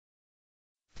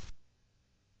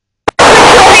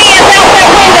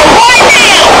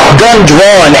gun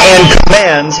drawn and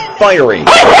commands firing.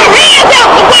 Put your hands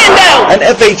out the window! An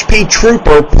FHP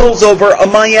trooper pulls over a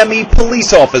Miami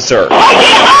police officer,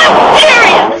 I'm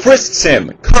serious! frisks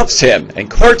him, cuffs him, and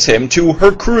carts him to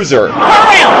her cruiser. Turn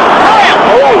around!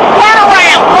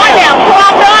 One down, so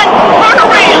I'm done. Turn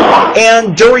around!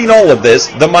 And during all of this,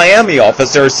 the Miami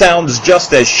officer sounds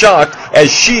just as shocked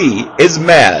as she is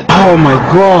mad. Oh my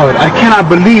God, I cannot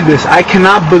believe this. I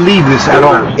cannot believe this at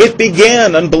all. It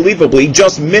began unbelievably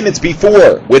just minutes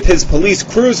before, with his police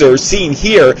cruiser seen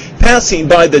here passing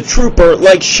by the trooper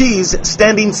like she's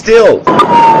standing still.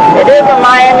 It is a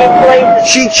Miami police.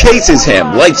 She chases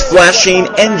him, lights flashing,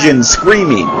 engines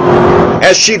screaming,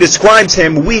 as she describes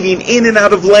him weaving in and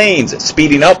out of lanes,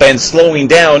 speeding up and slowing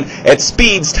down at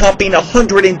speeds topping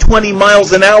 120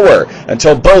 miles an hour,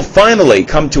 until both finally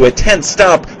come to a tense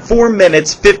stop 4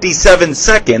 minutes 57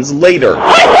 seconds later.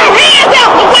 Put your hands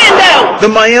out the window!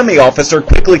 The Miami officer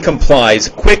quickly complies,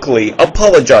 quickly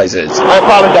apologizes. I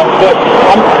apologize, but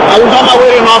I was on my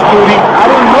way to an off-duty. I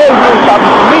didn't know you were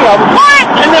stopping for me. What?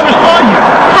 I never saw you.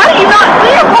 How do you not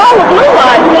see a ball of blue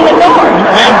lights in the north?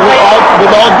 Ma'am,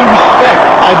 with all due respect,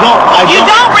 I don't. You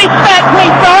don't respect me,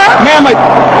 sir! Ma'am,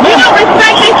 You don't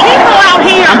respect these people out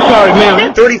here! I'm sorry,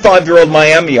 ma'am. 35-year-old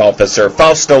Miami officer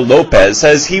Fausto Lopez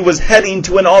says he was heading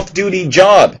to an off-duty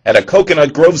job at a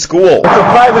Coconut Grove school. It's a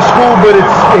private school, but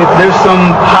there's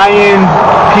some high-end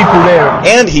people there.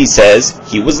 And he says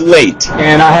he was late.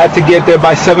 And I had to get there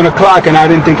by 7 o'clock, and I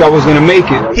didn't think I was going to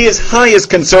make it. His highest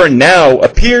concern now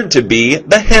appeared to be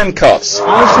the handcuffs.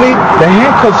 Honestly, the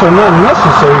handcuffs are not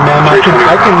necessary, ma'am.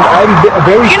 I'm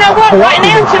very. You know what? Right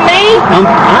now, to me, I'm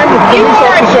a you police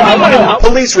are a officer. criminal.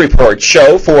 Police reports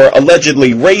show for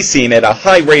allegedly racing at a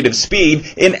high rate of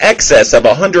speed in excess of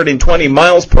 120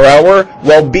 miles per hour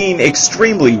while being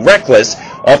extremely reckless.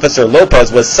 Officer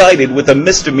Lopez was cited with a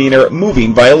misdemeanor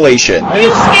moving violation.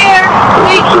 You scared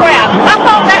me crap. I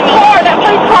thought that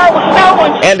police car was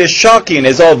stolen. And as shocking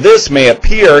as all this may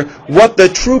appear, what the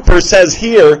trooper says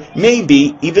here may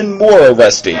be even more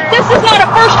arresting. This is not a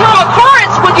first-time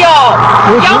occurrence with y'all.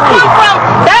 Y'all come from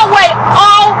that way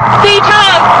all the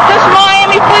time. This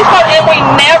Miami police car, and we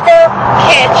never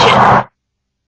catch it.